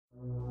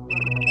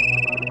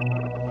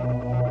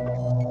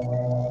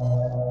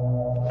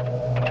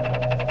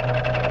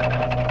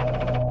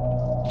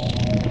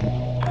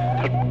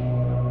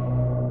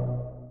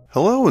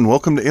Hello and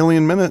welcome to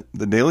Alien Minute,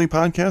 the daily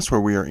podcast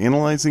where we are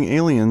analyzing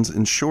aliens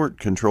in short,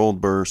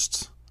 controlled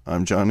bursts.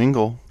 I'm John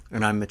Ingle.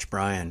 And I'm Mitch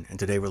Bryan, and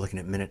today we're looking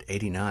at minute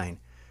 89,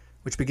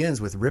 which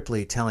begins with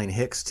Ripley telling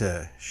Hicks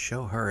to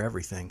show her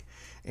everything,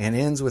 and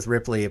ends with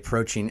Ripley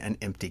approaching an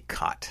empty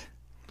cot.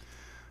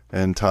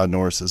 And Todd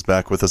Norris is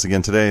back with us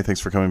again today. Thanks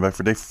for coming back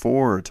for day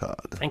 4,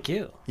 Todd. Thank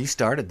you. You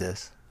started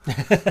this.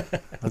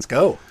 Let's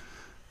go.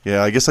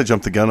 Yeah, I guess I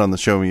jumped the gun on the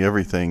show me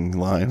everything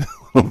line a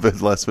little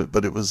bit last bit,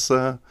 but it was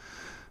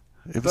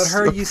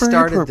But you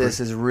started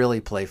this is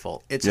really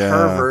playful. It's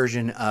her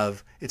version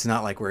of, it's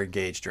not like we're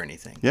engaged or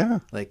anything. Yeah.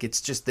 Like it's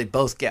just, they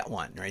both get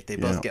one, right? They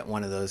both get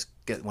one of those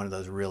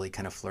really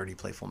kind of flirty,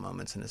 playful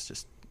moments, and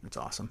it's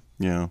awesome.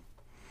 Yeah.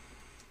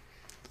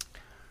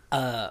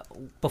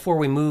 Before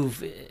we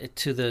move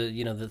to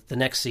the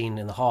next scene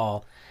in the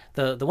hall,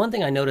 the one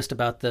thing I noticed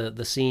about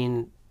the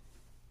scene,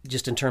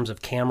 just in terms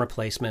of camera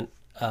placement,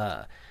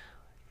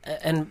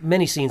 and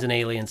many scenes in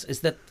Aliens,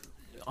 is that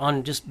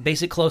on just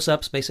basic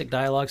close-ups, basic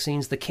dialogue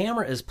scenes, the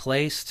camera is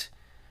placed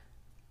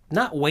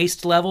not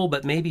waist level,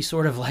 but maybe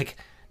sort of like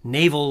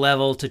navel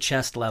level to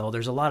chest level.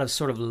 There's a lot of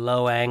sort of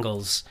low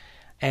angles,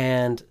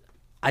 and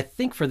I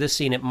think for this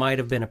scene it might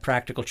have been a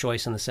practical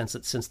choice in the sense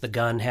that since the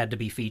gun had to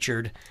be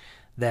featured,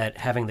 that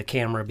having the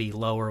camera be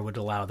lower would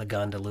allow the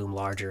gun to loom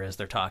larger as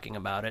they're talking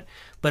about it.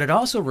 But it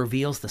also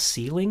reveals the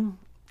ceiling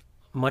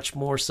much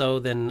more so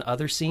than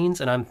other scenes,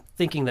 and I'm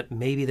thinking that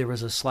maybe there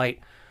was a slight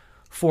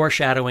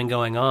foreshadowing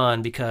going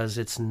on because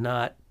it's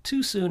not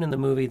too soon in the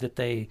movie that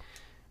they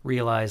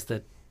realize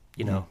that,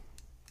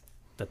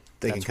 that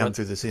they can come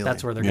through the ceiling.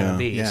 That's where they're going to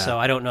be. Yeah. So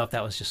I don't know if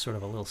that was just sort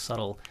of a little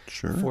subtle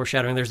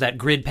foreshadowing. There's that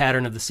grid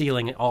pattern of the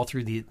ceiling all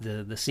through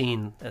the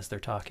scene as they're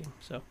talking.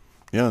 So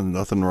yeah,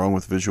 nothing wrong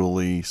with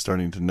visually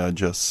starting to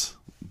nudge us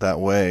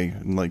that way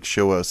and like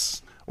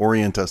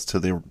orient us to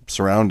the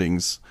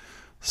surroundings.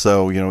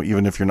 So,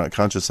 even if you're not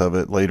conscious of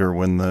it later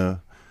when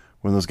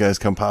those guys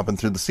come popping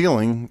through the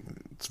ceiling,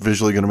 it's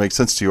visually going to make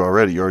sense to you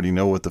already. You already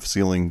know what the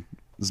ceiling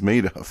is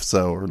made of,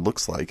 or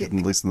looks like, at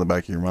least in the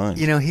back of your mind.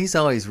 He's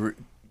always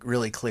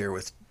really clear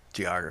with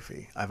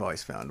geography, I've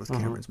always found, with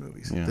Cameron's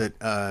movies. Yeah.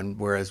 That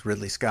whereas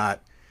Ridley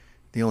Scott,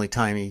 the only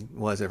time he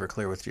was ever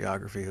clear with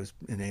geography was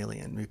in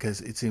Alien,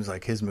 because it seems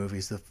like his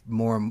movies, the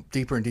more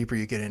deeper and deeper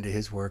you get into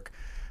his work,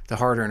 the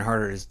harder and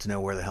harder it is to know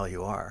where the hell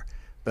you are.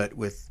 But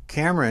with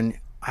Cameron,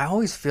 I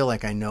always feel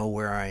like I know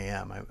where I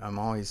am. I'm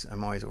always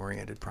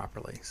oriented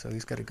properly. So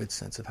he's got a good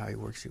sense of how he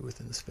works you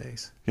within the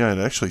space. Yeah, I'd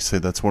actually say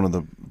that's one of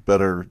the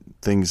better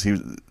things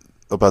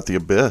about The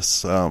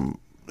Abyss.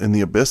 In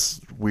The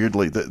Abyss,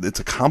 weirdly, it's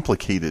a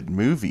complicated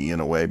movie in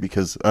a way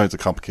because it's a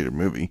complicated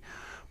movie,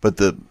 but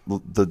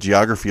the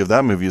geography of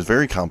that movie is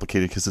very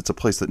complicated because it's a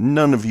place that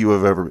none of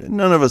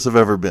us have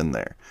ever been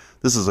there.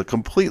 This is a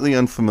completely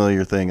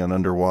unfamiliar thing, an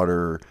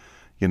underwater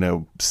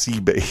sea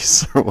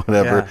base or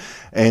whatever. Yeah.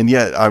 And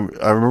yet I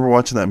remember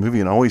watching that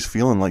movie and always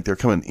feeling like they're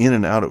coming in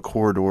and out of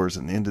corridors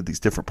and into these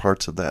different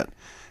parts of that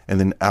and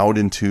then out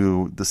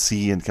into the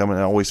sea and coming.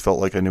 I always felt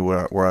like I knew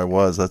where I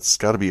was. That's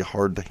got to be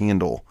hard to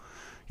handle.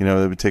 It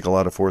would take a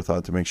lot of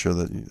forethought to make sure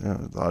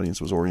that the audience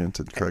was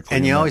oriented correctly.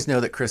 And you always know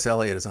that Chris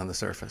Elliott is on the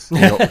surface.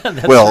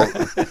 Well,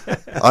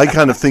 I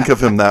kind of think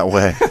of him that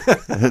way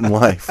in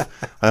life.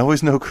 I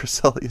always know Chris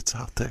Elliott's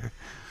out there.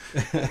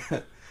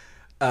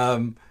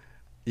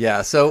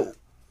 Yeah, so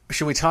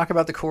should we talk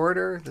about the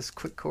corridor, this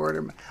quick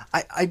corridor?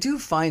 I do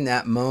find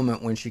that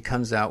moment when she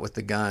comes out with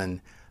the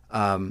gun,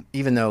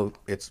 even though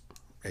it's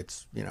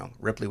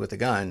Ripley with the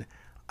gun,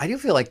 I do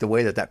feel like the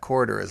way that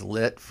corridor is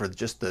lit for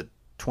just the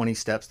 20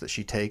 steps that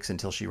she takes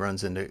until she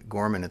runs into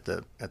Gorman in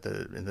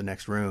the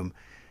next room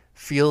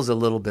feels a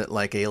little bit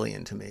like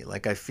Alien to me.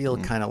 Like I feel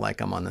kind of like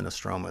I'm on the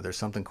Nostromo. There's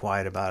something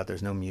quiet about it.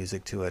 There's no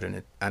music to it,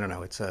 and I don't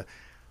know.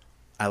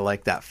 I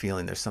like that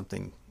feeling. There's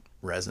something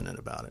resonant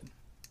about it.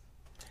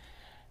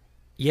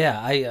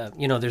 Yeah,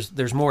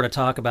 there's more to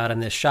talk about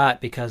in this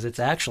shot because it's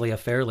actually a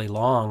fairly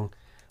long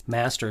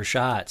master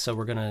shot. So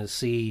we're going to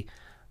see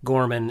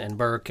Gorman and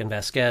Burke and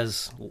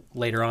Vasquez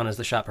later on as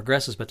the shot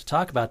progresses. But to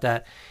talk about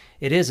that,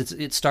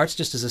 it starts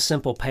just as a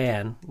simple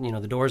pan.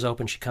 The door's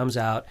open, she comes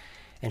out,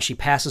 and she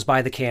passes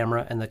by the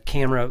camera, and the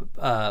camera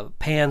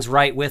pans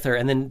right with her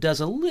and then does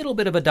a little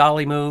bit of a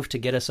dolly move to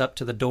get us up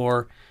to the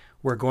door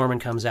where Gorman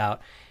comes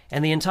out.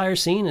 And the entire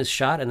scene is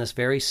shot in this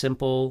very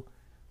simple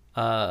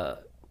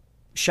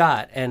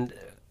shot. And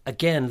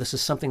again, this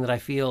is something that I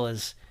feel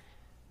is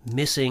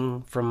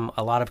missing from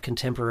a lot of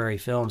contemporary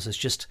films, is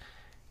just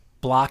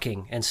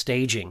blocking and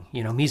staging,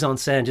 mise en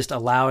scène, just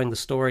allowing the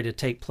story to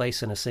take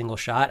place in a single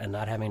shot and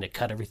not having to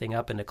cut everything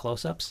up into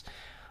close-ups.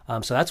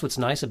 So that's what's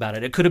nice about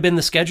it. It could have been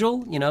the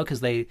schedule,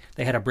 because they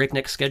had a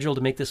breakneck schedule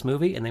to make this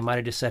movie, and they might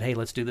have just said, hey,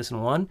 let's do this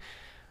in one.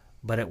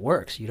 But it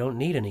works. You don't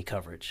need any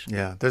coverage.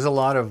 Yeah, there's a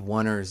lot of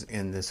oneers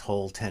in this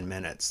whole 10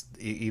 minutes,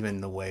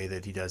 even the way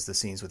that he does the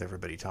scenes with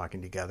everybody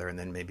talking together, and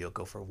then maybe he'll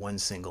go for one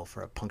single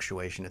for a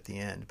punctuation at the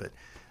end. But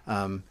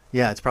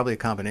it's probably a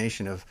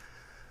combination of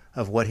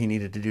what he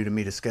needed to do to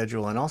meet a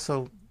schedule, and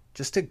also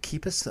just to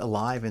keep us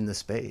alive in the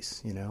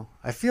space, you know.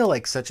 I feel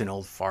like such an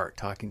old fart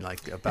talking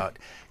like about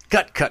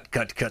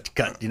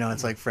cut. You know,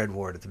 it's like Fred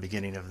Ward at the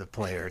beginning of The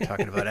Player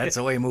talking about that's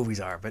the way movies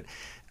are.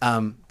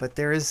 But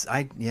there is,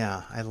 I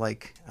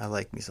like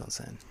mise en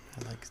scène.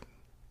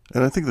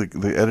 And I think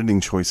the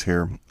editing choice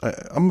here,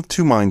 I'm of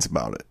two minds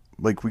about it.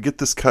 Like, we get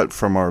this cut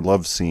from our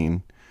love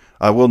scene.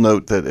 I will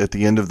note that at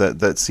the end of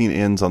that scene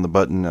ends on the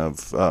button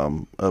of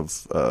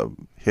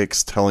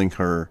Hicks telling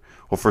her,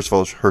 well, first of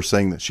all, her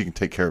saying that she can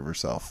take care of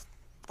herself.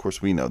 Of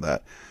course, we know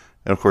that.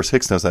 And of course,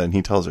 Hicks knows that, and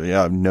he tells her,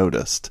 yeah, I've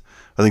noticed.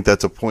 I think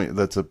that's a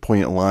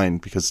poignant line,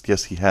 because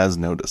yes, he has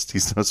noticed.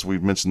 He's noticed. We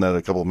mentioned that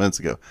a couple of minutes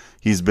ago.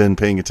 He's been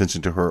paying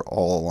attention to her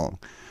all along.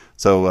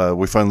 So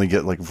we finally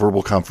get like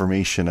verbal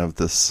confirmation of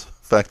this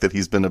fact that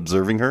he's been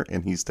observing her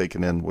and he's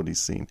taken in what he's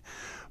seen.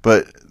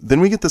 But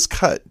then we get this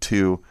cut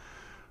to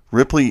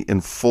Ripley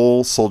in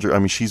full soldier. I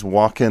mean, she's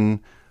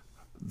walking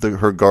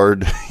her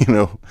guard, you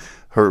know,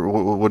 her,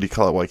 what do you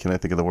call it? Why can't I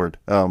think of the word?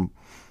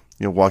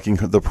 Walking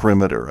the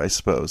perimeter, I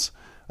suppose,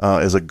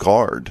 as a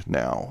guard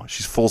now.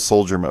 She's full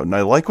soldier mode. And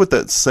I like what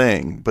that's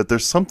saying, but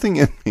there's something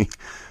in me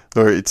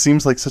where it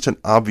seems like such an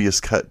obvious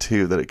cut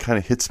too, that it kind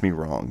of hits me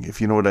wrong,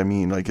 if you know what I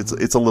mean. Like, it's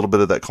a little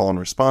bit of that call and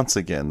response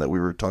again that we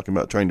were talking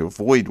about trying to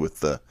avoid with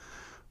the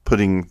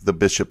putting the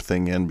Bishop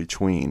thing in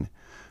between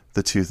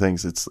the two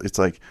things. It's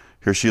like,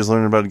 here she is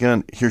learning about it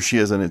again. Here she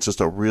is, and it's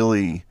just a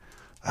really,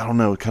 I don't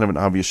know, kind of an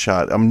obvious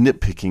shot. I'm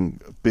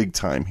nitpicking big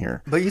time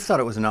here. But you thought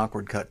it was an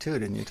awkward cut too,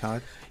 didn't you,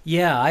 Todd?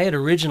 Yeah, I had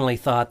originally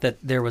thought that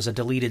there was a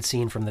deleted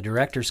scene from the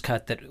director's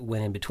cut that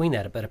went in between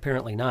that, but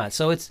apparently not.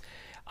 So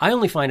I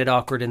only find it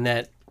awkward in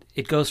that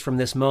it goes from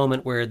this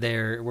moment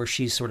where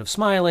she's sort of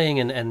smiling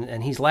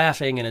and he's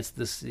laughing, and it's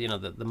this, you know,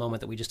 the moment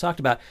that we just talked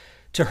about,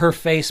 to her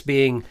face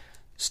being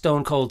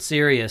stone cold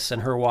serious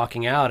and her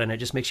walking out, and it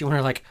just makes you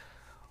wonder, like,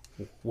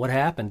 what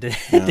happened? Did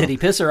he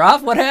piss her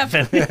off? What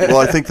happened? Well,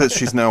 I think that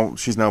she's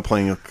now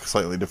playing a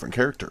slightly different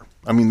character.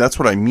 I mean, that's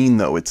what I mean,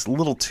 though. It's a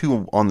little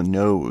too on the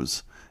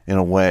nose in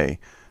a way,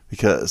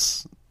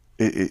 because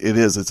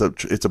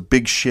it's a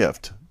big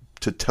shift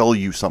to tell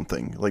you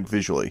something, like,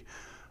 visually,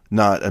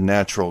 not a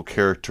natural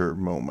character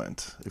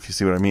moment, if you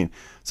see what I mean.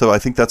 So I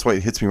think that's why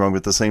it hits me wrong. But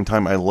at the same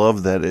time, I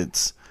love that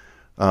it's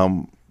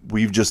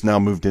we've just now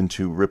moved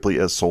into Ripley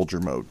as soldier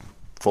mode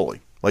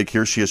fully. Like,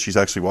 here she is. She's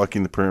actually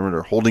walking the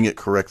perimeter, holding it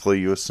correctly,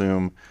 you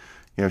assume.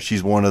 You know,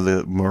 she's one of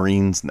the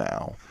Marines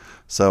now.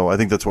 So I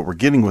think that's what we're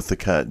getting with the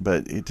cut,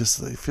 but it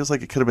feels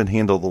like it could have been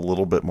handled a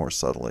little bit more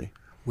subtly.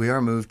 We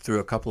are moved through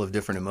a couple of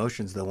different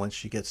emotions, though, once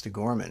she gets to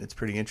Gorman. It's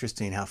pretty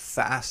interesting how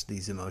fast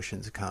these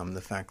emotions come. The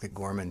fact that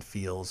Gorman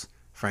feels,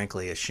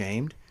 frankly,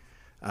 ashamed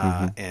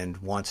and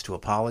wants to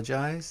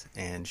apologize,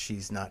 and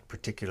she's not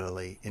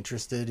particularly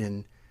interested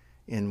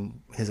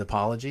in his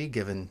apology,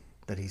 given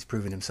that he's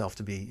proven himself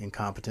to be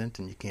incompetent,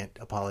 and you can't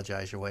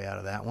apologize your way out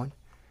of that one.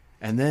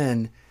 And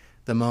then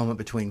the moment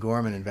between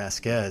Gorman and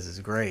Vasquez is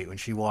great, when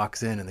she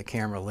walks in and the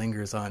camera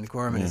lingers on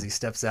Gorman as he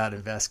steps out,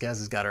 and Vasquez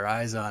has got her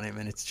eyes on him,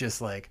 and it's just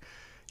like,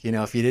 you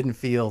know, if you didn't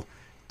feel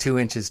 2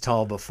 inches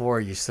tall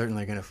before, you're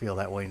certainly going to feel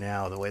that way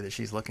now, the way that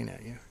she's looking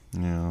at you.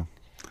 Yeah.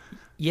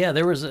 Yeah,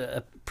 there was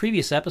a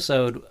previous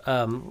episode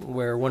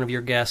where one of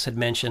your guests had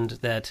mentioned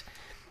that,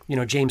 you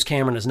know, James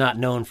Cameron is not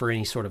known for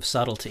any sort of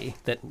subtlety,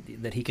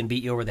 that he can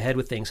beat you over the head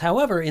with things.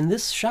 However, in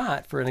this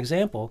shot, for an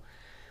example,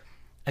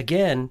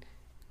 again,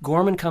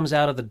 Gorman comes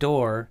out of the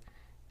door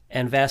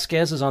and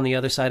Vasquez is on the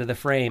other side of the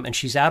frame, and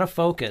she's out of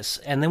focus,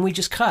 and then we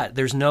just cut.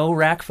 There's no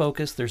rack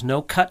focus. There's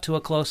no cut to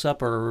a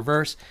close-up or a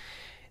reverse.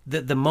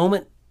 The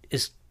moment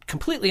is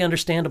completely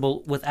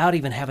understandable without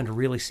even having to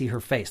really see her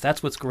face.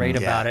 That's what's great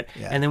about it.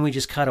 Yeah. And then we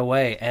just cut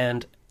away.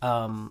 And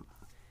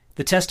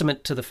the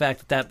testament to the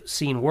fact that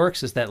scene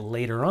works is that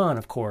later on,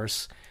 of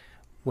course,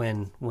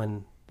 when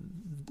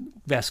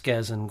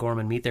Vasquez and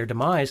Gorman meet their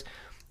demise,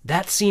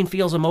 that scene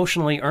feels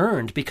emotionally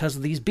earned because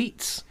of these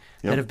beats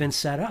that have been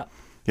set up.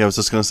 Yeah, I was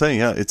just going to say,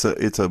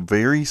 it's a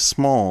very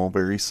small,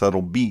 very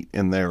subtle beat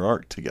in their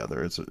arc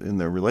together. It's in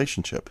their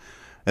relationship.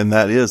 And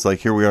that is, like,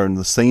 here we are in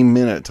the same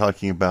minute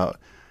talking about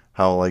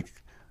how, like,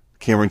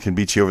 Cameron can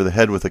beat you over the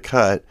head with a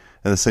cut,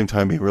 and at the same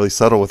time be really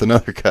subtle with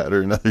another cut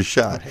or another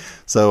shot. Right.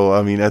 So,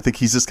 I mean, I think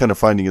he's just kind of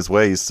finding his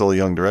way. He's still a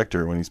young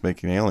director when he's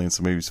making Aliens,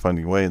 so maybe he's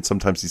finding a way, and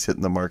sometimes he's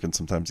hitting the mark and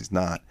sometimes he's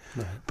not.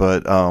 Right.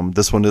 But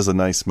this one is a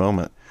nice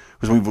moment.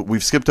 Because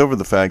we've skipped over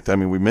the fact, I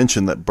mean, we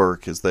mentioned that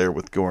Burke is there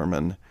with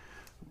Gorman.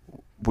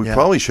 We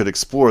probably should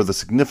explore the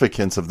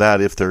significance of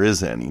that, if there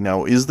is any.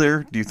 Now,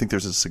 do you think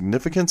there's a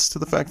significance to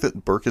the fact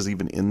that Burke is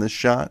even in this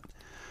shot?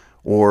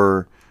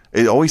 Or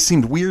it always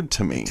seemed weird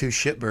to me. Two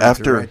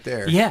shitbirds are right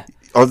there. Yeah.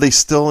 Are they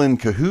still in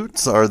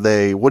cahoots?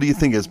 What do you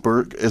think? Has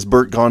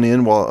Burke gone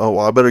in? Well,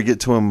 I better get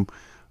to him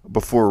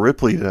before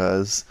Ripley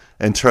does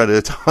and try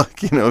to talk,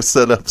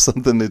 set up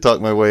something to talk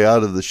my way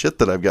out of the shit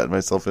that I've gotten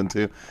myself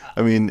into.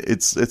 I mean,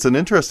 it's an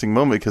interesting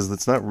moment because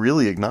it's not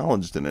really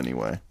acknowledged in any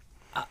way.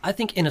 I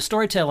think in a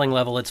storytelling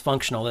level, it's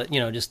functional, that,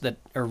 just that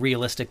are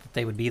realistic that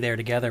they would be there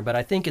together. But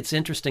I think it's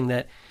interesting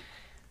that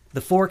the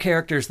four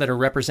characters that are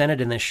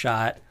represented in this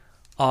shot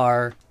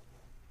are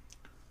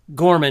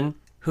Gorman,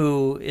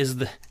 who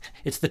is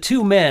it's the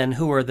two men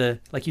who are the,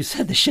 like you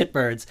said, the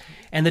shitbirds,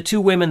 and the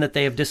two women that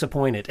they have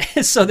disappointed.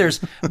 So there's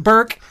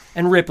Burke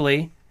and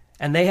Ripley,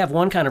 and they have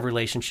one kind of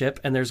relationship,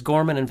 and there's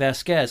Gorman and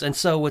Vasquez. And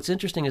so what's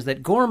interesting is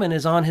that Gorman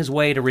is on his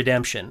way to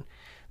redemption,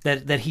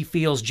 that he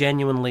feels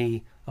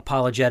genuinely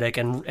apologetic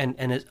and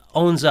it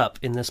owns up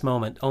in this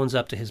moment, owns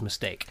up to his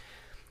mistake.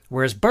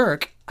 Whereas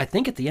Burke, I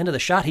think at the end of the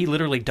shot, he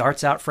literally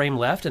darts out frame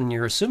left, and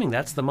you're assuming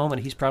that's the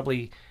moment he's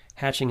probably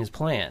hatching his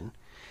plan.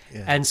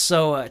 Yeah. And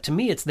so to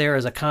me, it's there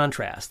as a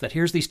contrast, that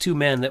here's these two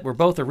men that were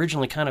both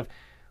originally kind of,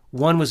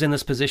 one was in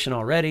this position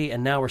already,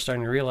 and now we're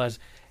starting to realize,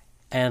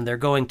 and they're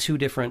going two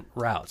different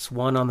routes,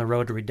 one on the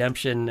road to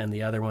redemption and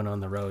the other one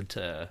on the road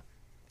to,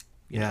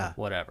 you know,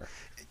 whatever.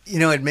 You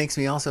know, it makes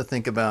me also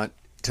think about,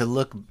 to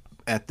look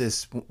at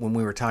this when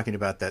we were talking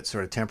about that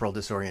sort of temporal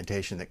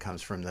disorientation that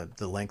comes from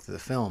the length of the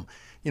film.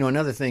 You know,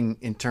 another thing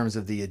in terms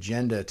of the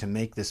agenda to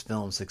make this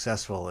film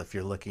successful, if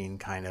you're looking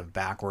kind of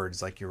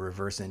backwards, like you're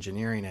reverse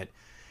engineering it,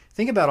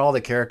 think about all the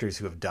characters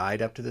who have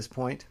died up to this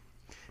point.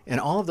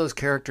 And all of those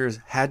characters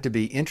had to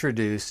be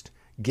introduced,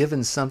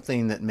 given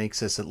something that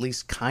makes us at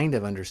least kind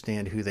of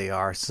understand who they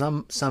are,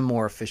 some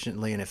more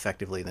efficiently and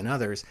effectively than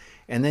others,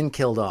 and then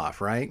killed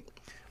off, right?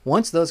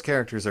 Once those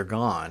characters are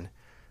gone,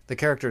 the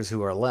characters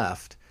who are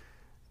left,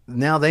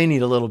 now they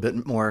need a little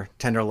bit more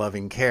tender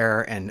loving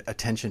care and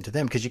attention to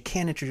them, because you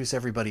can't introduce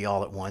everybody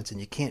all at once, and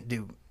you can't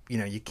do, you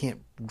know, you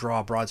can't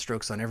draw broad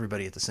strokes on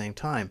everybody at the same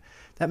time.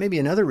 That may be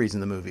another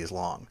reason the movie is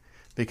long,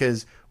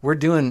 because we're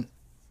doing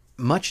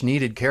much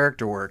needed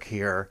character work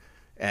here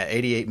at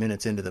 88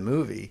 minutes into the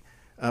movie,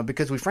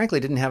 because we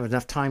frankly didn't have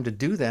enough time to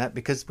do that,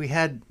 because we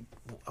had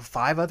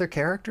 5 other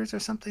characters or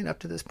something up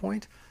to this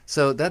point.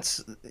 So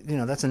that's, you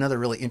know, that's another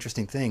really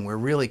interesting thing. We're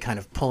really kind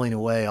of pulling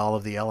away all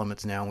of the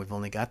elements now, and we've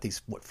only got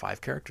these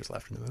 5 characters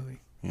left in the movie.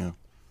 Yeah.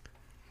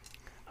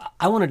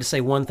 I wanted to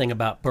say one thing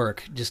about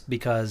Burke, just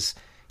because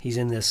he's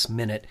in this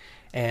minute,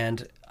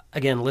 and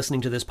again,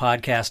 listening to this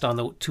podcast on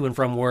the to and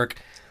from work,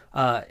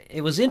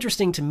 it was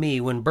interesting to me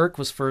when Burke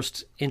was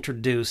first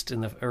introduced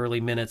in the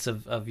early minutes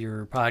of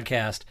your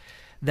podcast,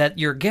 that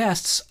your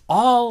guests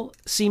all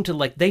seemed to,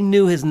 like, they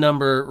knew his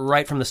number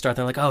right from the start.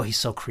 They're like, oh, he's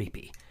so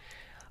creepy.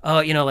 Oh,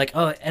 you know, like,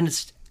 oh,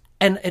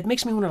 and it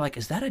makes me wonder, like,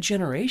 is that a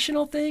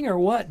generational thing or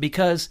what?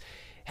 Because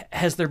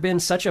has there been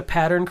such a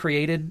pattern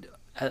created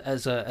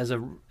as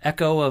a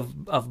echo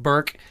of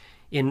Burke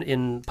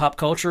in pop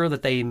culture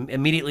that they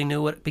immediately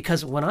knew it?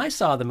 Because when I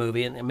saw the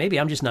movie, and maybe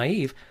I'm just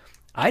naive,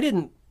 I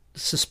didn't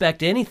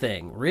suspect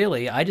anything,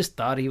 really. I just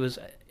thought he was,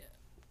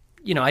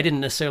 you know, I didn't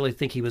necessarily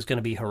think he was going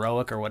to be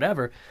heroic or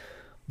whatever,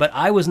 but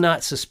I was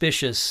not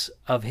suspicious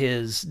of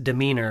his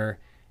demeanor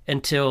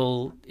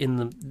until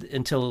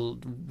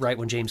right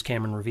when James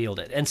Cameron revealed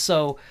it. And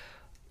so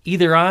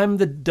either I'm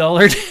the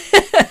dullard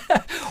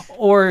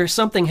or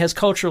something has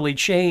culturally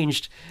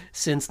changed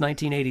since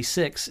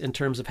 1986 in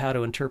terms of how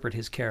to interpret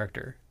his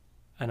character.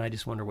 And I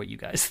just wonder what you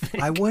guys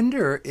think. I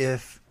wonder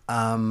if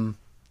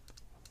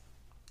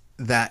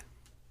that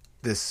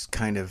this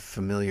kind of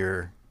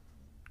familiar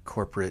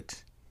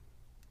corporate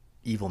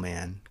evil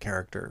man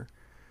character,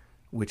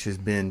 which has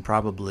been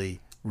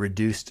probably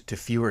reduced to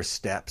fewer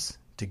steps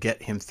to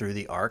get him through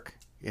the arc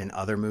in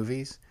other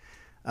movies,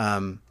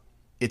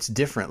 it's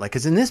different. Like,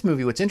 because in this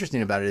movie, what's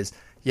interesting about it is,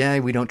 yeah,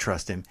 we don't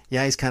trust him.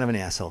 Yeah, he's kind of an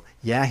asshole.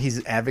 Yeah,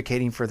 he's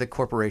advocating for the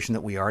corporation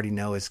that we already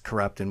know is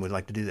corrupt and would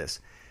like to do this.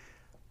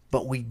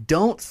 But we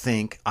don't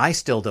think, I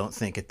still don't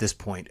think at this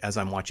point, as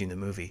I'm watching the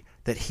movie,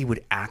 that he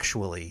would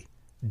actually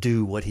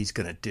do what he's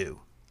going to do.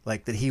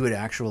 Like, that he would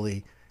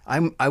actually...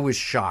 I was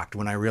shocked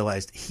when I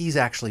realized he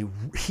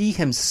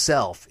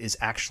himself is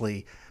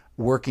actually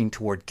working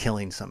toward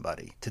killing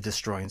somebody, to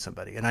destroying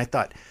somebody. And I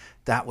thought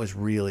that was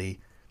really,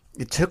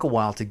 it took a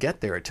while to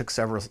get there. It took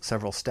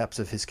several steps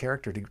of his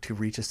character to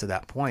reach us to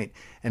that point.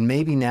 And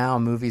maybe now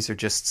movies are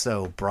just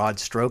so broad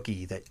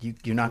strokey that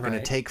you're not going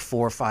to take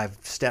 4 or 5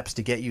 steps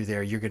to get you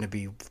there. You're going to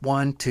be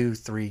 1, 2,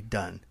 3,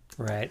 done.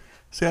 Right.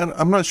 See,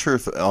 I'm not sure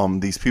if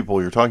these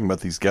people you're talking about,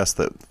 these guests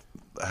that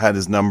had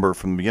his number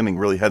from the beginning,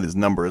 really had his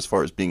number as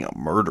far as being a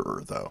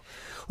murderer, though.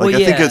 Like,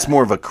 I think it's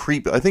more of a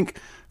creep. I think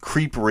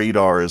Creep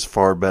Radar is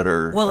far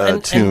better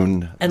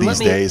tuned these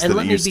days than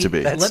it used to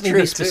be. Let me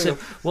be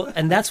specific. Well,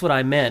 and that's what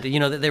I meant. You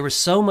know, that there was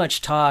so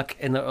much talk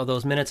in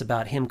those minutes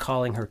about him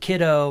calling her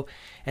kiddo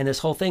and this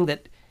whole thing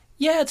that,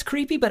 yeah, it's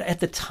creepy, but at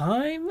the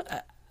time,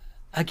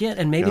 again,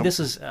 and maybe this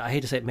is, I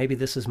hate to say it, maybe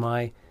this is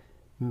my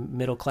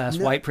middle-class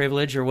white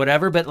privilege or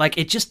whatever, but like,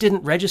 it just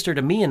didn't register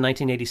to me in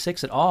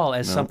 1986 at all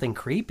as something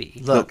creepy.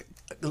 Look,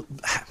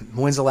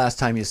 when's the last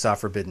time you saw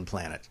Forbidden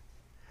Planet?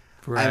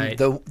 Right.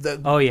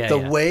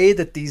 The way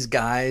that these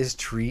guys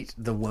treat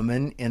the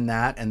woman in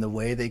that, and the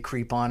way they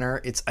creep on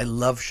her, I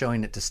love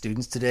showing it to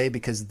students today,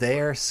 because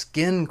their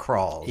skin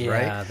crawls,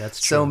 right? Yeah,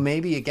 that's true. So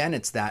maybe, again,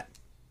 it's that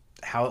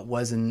how it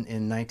was in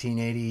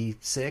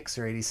 1986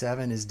 or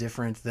 87 is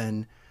different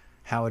than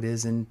how it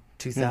is in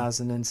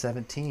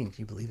 2017. Can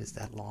you believe it's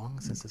that long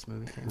since this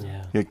movie came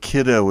out? Yeah,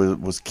 Kiddo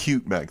was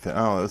cute back then.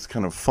 Oh, that's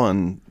kind of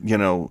fun, you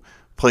know,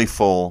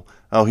 playful,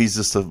 oh, he's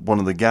just one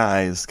of the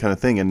guys kind of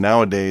thing. And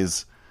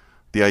nowadays,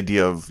 the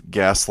idea of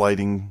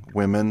gaslighting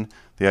women,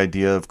 the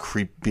idea of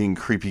being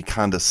creepy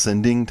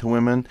condescending to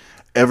women,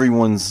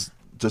 everyone's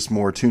just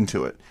more attuned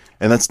to it.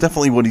 And that's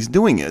definitely what he's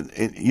doing.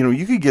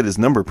 You could get his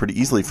number pretty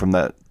easily from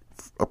that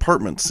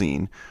apartment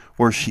scene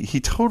where he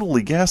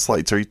totally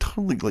gaslights her. He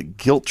totally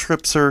guilt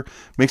trips her,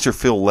 makes her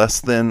feel less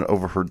than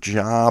over her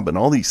job, and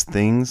all these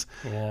things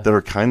that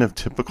are kind of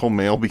typical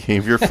male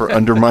behavior for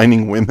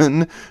undermining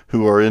women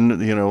who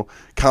are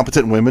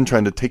competent women,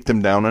 trying to take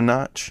them down a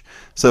notch.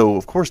 So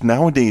of course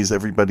nowadays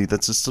everybody,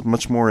 that's just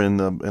much more in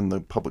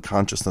the public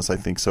consciousness, I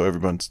think. So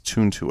everyone's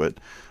tuned to it.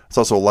 It's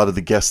also a lot of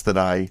the guests that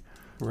I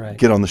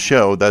get on the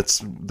show.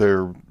 That's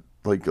their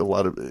a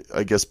lot of,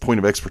 I guess, point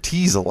of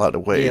expertise a lot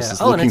of ways is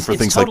looking for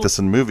things like this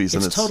in movies.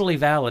 It's totally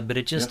valid, but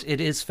it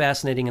is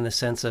fascinating in the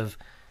sense of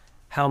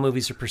how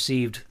movies are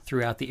perceived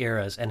throughout the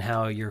eras and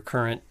how the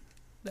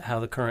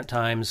current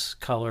times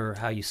color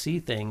how you see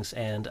things.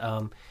 And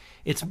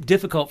it's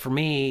difficult for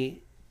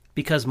me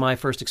because my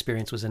first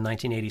experience was in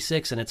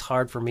 1986, and it's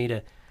hard for me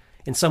to,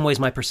 in some ways,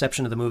 my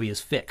perception of the movie is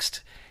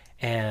fixed.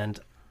 And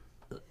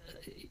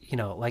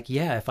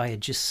if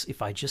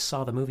I just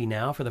saw the movie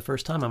now for the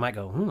first time, I might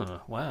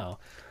go, wow.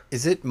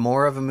 Is it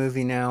more of a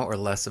movie now or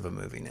less of a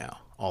movie now,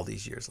 all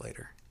these years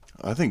later?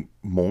 I think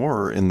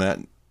more in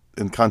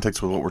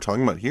context with what we're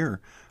talking about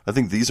here. I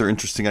think these are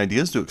interesting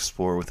ideas to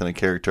explore within a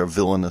character, a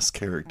villainous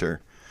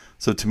character.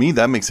 So to me,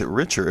 that makes it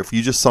richer. If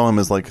you just saw him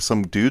as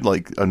some dude,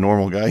 a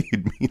normal guy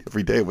you'd meet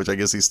every day, which I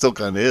guess he still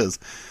kind of is.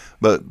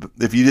 But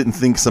if you didn't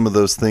think some of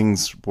those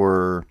things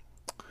were,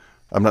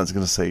 I was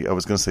going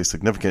to say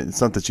significant.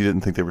 It's not that you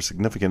didn't think they were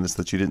significant. It's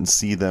that you didn't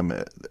see them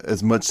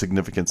as much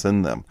significance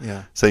in them.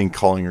 Yeah.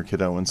 Calling her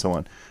kiddo and so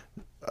on.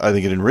 I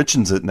think it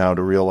enriches it now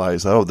to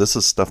realize, this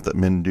is stuff that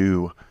men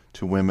do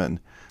to women.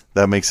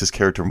 That makes his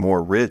character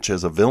more rich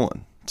as a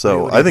villain.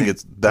 So I think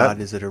it's that. God,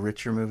 is it a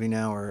richer movie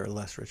now or a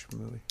less richer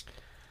movie?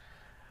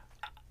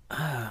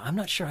 I'm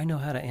not sure I know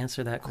how to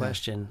answer that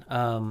question.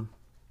 I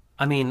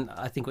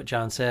think what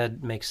John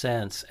said makes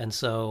sense. And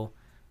so,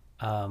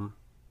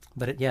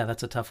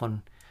 that's a tough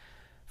one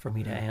for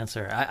me to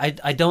answer.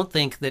 I don't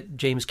think that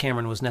James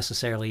Cameron was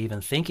necessarily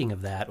even thinking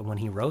of that when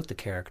he wrote the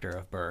character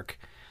of Burke.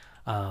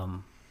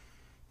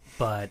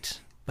 But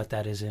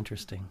that is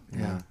interesting.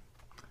 Yeah.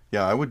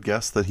 Yeah, I would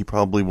guess that he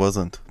probably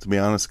wasn't, to be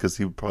honest, because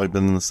he would probably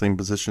been in the same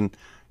position.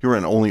 He were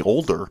only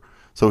older,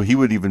 so he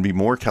would even be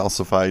more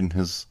calcified in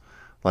his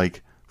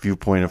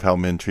viewpoint of how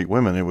men treat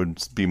women. It would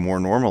be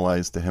more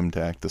normalized to him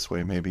to act this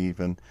way, maybe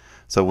even.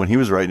 So when he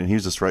was writing, he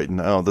was just writing,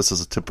 this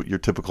is your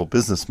typical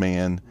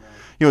businessman.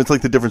 Right. It's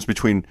like the difference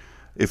between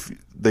if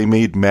they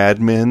made Mad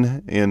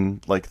Men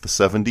in the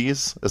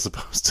 70s as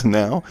opposed to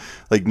now.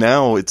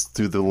 Now it's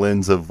through the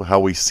lens of how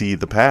we see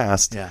the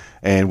past. Yeah.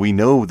 And we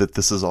know that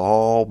this is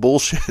all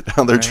bullshit,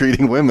 how they're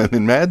treating women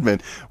in Mad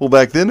Men. Well,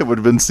 back then it would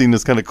have been seen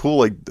as kind of cool,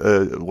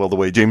 the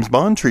way James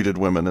Bond treated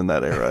women in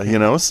that era,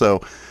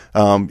 So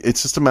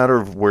it's just a matter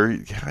of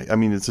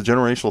it's a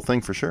generational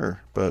thing for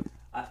sure. But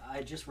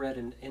I just read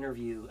an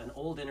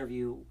old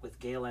interview with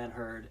Gail Ann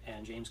Hurd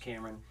and James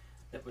Cameron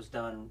that was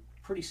done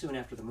pretty soon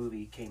after the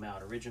movie came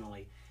out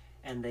originally.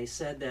 And they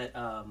said that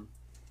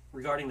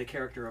regarding the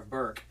character of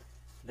Burke,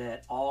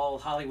 that all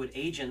Hollywood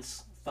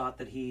agents thought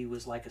that he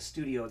was like a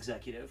studio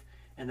executive,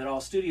 and that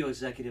all studio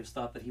executives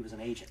thought that he was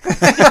an agent.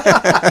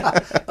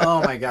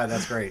 Oh my God,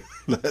 that's great.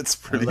 That's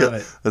pretty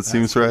good. That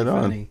seems right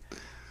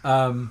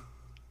on.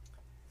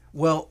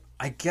 Well,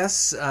 I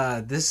guess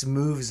this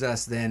moves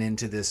us then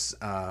into this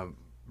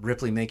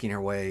Ripley making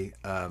her way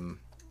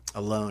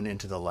alone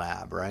into the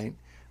lab, right?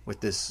 With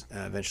this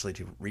eventually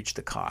to reach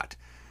the cot.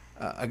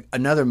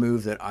 Another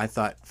move that I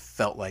thought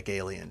felt like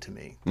Alien to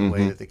me, the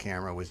way that the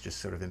camera was just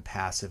sort of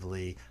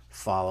impassively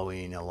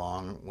following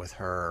along with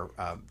her,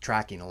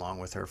 tracking along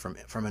with her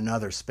from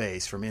another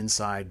space, from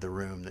inside the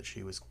room that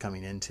she was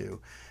coming into.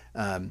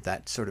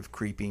 That sort of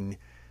creeping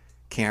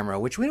camera,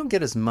 which we don't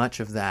get as much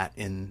of that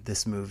in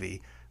this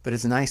movie, but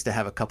it's nice to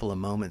have a couple of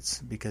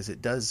moments because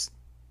it does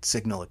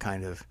signal a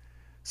kind of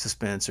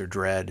suspense or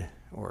dread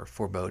or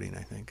foreboding,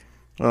 I think.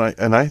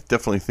 And I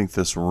definitely think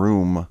this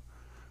room,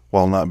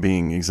 while not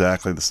being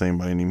exactly the same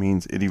by any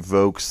means, it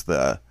evokes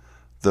the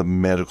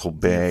medical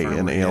bay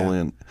in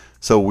Alien. Yeah.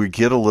 So we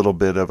get a little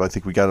bit of, I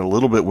think we got a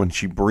little bit when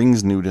she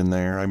brings Newt in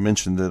there. I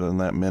mentioned it in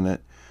that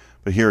minute.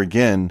 But here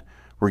again,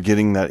 we're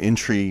getting that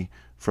entry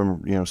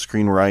from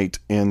screen right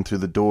in through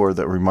the door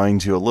that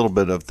reminds you a little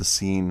bit of the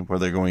scene where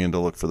they're going in to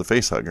look for the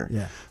facehugger.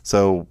 Yeah.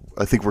 So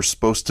I think we're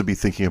supposed to be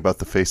thinking about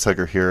the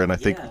facehugger here, and I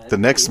think the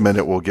next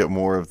minute we'll get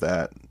more of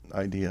that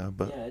idea.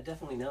 But yeah,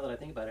 definitely. Now that I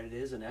think about it, it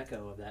is an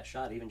echo of that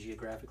shot, even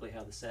geographically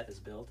how the set is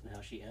built and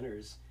how she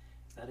enters.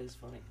 That is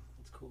funny.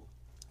 That's cool.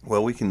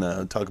 Well, we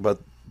can talk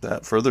about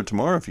that further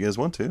tomorrow if you guys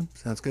want to.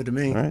 Sounds good to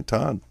me. All right,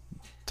 Todd,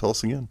 tell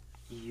us again.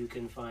 You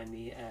can find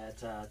me at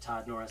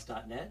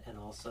toddnorris.net and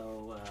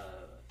also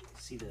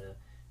see the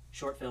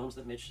short films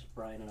that Mitch,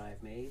 Brian, and I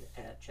have made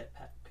at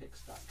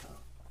jetpackpics.com.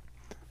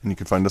 And you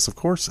can find us, of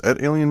course, at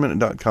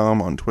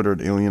alienminute.com, on Twitter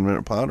at Alien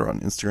Minute Pod, or on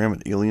Instagram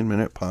at Alien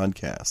Minute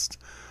Podcast.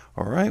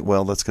 All right,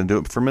 well, that's going to do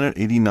it for minute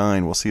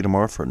 89. We'll see you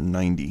tomorrow for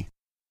 90.